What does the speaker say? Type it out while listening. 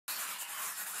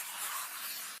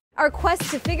Our quest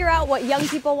to figure out what young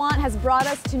people want has brought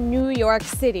us to New York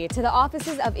City, to the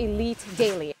offices of Elite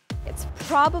Daily. It's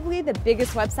probably the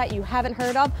biggest website you haven't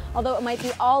heard of, although it might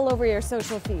be all over your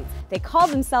social feeds. They call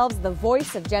themselves the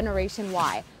voice of Generation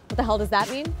Y. What the hell does that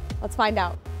mean? Let's find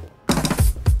out.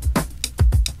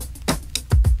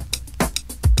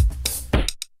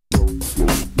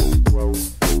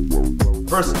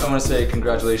 First, I want to say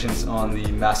congratulations on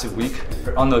the massive week.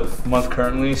 On the month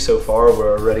currently, so far,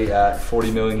 we're already at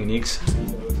 40 million uniques.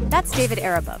 That's David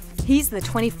Arabov. He's the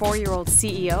 24-year-old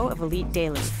CEO of Elite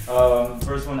Daily.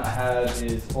 First one I have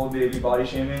is Old Baby body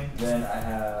shaming. Then I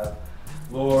have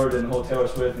Lorde and the whole Taylor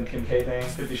Swift and Kim K thing,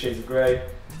 50 Shades of Grey,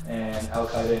 and Al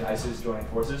Qaeda and ISIS joining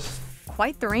forces.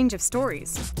 Quite the range of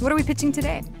stories. What are we pitching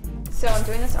today? So I'm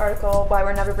doing this article, Why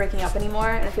We're Never Breaking Up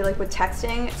Anymore, and I feel like with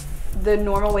texting, the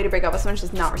normal way to break up with someone is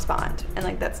just not respond, and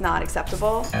like that's not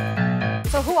acceptable.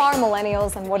 So who are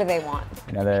millennials and what do they want?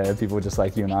 You know, they're people just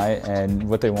like you and I, and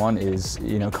what they want is,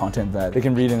 you know, content that they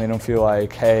can read and they don't feel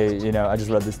like, hey, you know, I just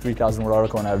read this 3,000-word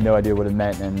article and I have no idea what it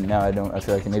meant and now I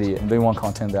feel like an idiot. They want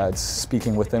content that's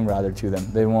speaking with them rather to them.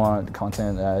 They want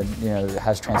content that, you know,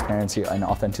 has transparency and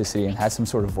authenticity and has some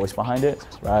sort of voice behind it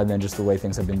rather than just the way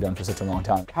things have been done for such a long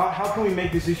time. How can we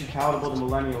make this issue palatable to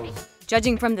millennials?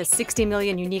 Judging from the 60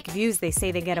 million unique views they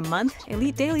say they get a month,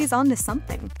 Elite Daily is on to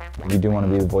something. We do want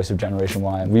to be the voice of Generation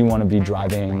Y. We want to be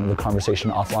driving the conversation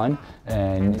offline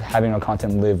and having our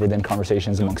content live within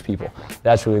conversations amongst people.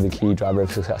 That's really the key driver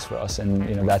of success for us, and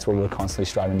you know that's what we're constantly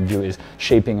striving to do, is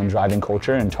shaping and driving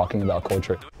culture and talking about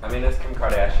culture. I mean, this Kim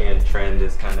Kardashian trend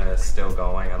is kind of still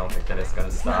going. I don't think that it's going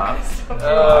to stop.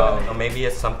 Maybe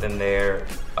it's something there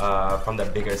from the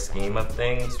bigger scheme of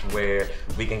things where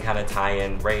we can kind of tie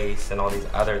in race and all these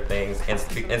other things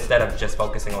instead of just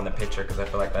focusing on the picture, because I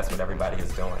feel like that's what everybody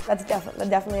is doing. That's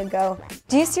definitely a go.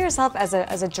 Do you see yourself as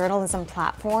a journalism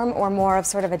platform or more of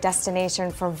sort of a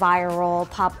destination for viral,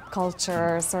 pop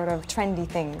culture, sort of trendy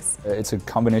things? It's a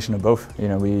combination of both. You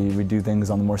know, we do things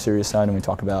on the more serious side and we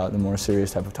talk about the more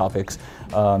serious type of topics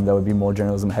that would be more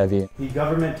journalism heavy. The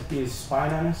government is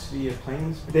spying on us via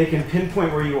planes. They can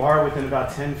pinpoint where you are within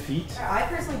about 10 feet. I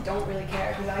personally don't really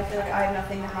care because I feel like I have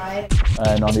nothing to hide.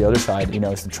 And on the other side, you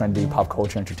know, it's the trendy pop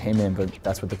culture entertainment, but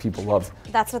that's what the people love.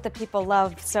 That's what the people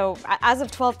love. So as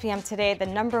of 12 p.m. today, the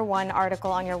 #1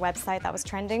 article on your website that was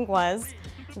trending was,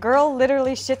 girl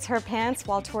literally shits her pants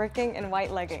while twerking in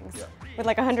white leggings, with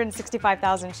like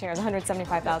 165,000 shares,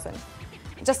 175,000.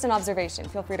 Just an observation,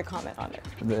 feel free to comment on it.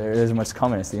 There isn't much to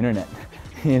comment, it's the internet.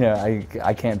 You know,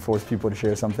 I can't force people to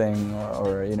share something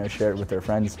or you know, share it with their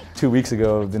friends. 2 weeks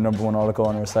ago, the #1 article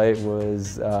on our site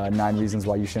was 9 reasons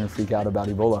why you shouldn't freak out about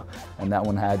Ebola, and that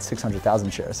one had 600,000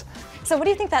 shares. So what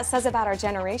do you think that says about our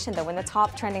generation, though, when the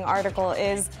top trending article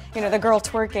is, you know, the girl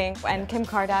twerking and Kim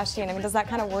Kardashian? I mean, does that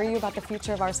kind of worry you about the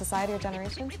future of our society or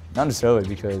generation? Not necessarily,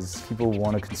 because people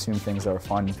want to consume things that are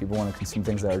fun. People want to consume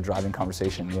things that are driving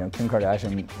conversation. You know, Kim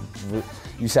Kardashian,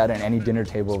 you sat at any dinner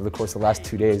table over the course of the last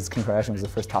 2 days, Kim Kardashian was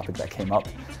the first topic that came up.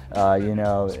 You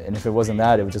know, and if it wasn't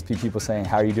that, it would just be people saying,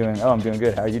 how are you doing? Oh, I'm doing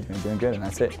good. How are you doing? Doing good, and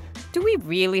that's it. Do we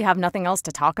really have nothing else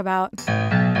to talk about?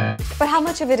 But how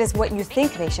much of it is what you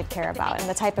think they should care about and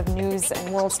the type of news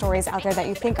and world stories out there that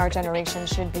you think our generation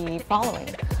should be following?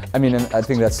 I mean, and I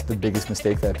think that's the biggest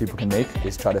mistake that people can make,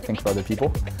 is try to think for other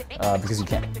people, because you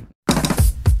can't.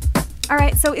 All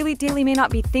right, so Elite Daily may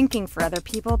not be thinking for other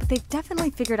people, but they've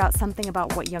definitely figured out something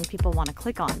about what young people want to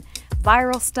click on.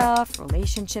 Viral stuff,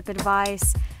 relationship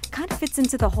advice, kind of fits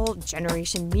into the whole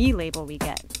Generation Me label we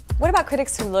get. What about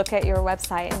critics who look at your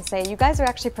website and say, you guys are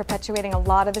actually perpetuating a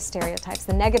lot of the stereotypes,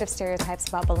 the negative stereotypes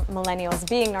about millennials,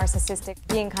 being narcissistic,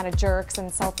 being kind of jerks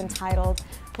and self-entitled.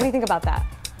 What do you think about that?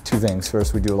 Two things.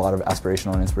 First, we do a lot of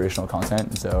aspirational and inspirational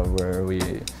content, so where we,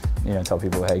 you know, tell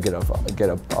people, hey, get up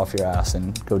off your ass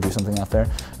and go do something out there.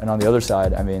 And on the other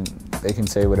side, I mean, they can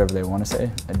say whatever they want to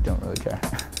say. I don't really care.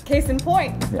 Case in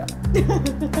point. Yeah.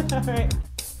 All right.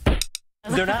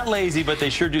 They're not lazy, but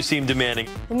they sure do seem demanding.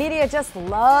 The media just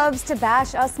loves to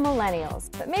bash us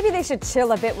millennials, but maybe they should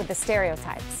chill a bit with the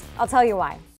stereotypes. I'll tell you why.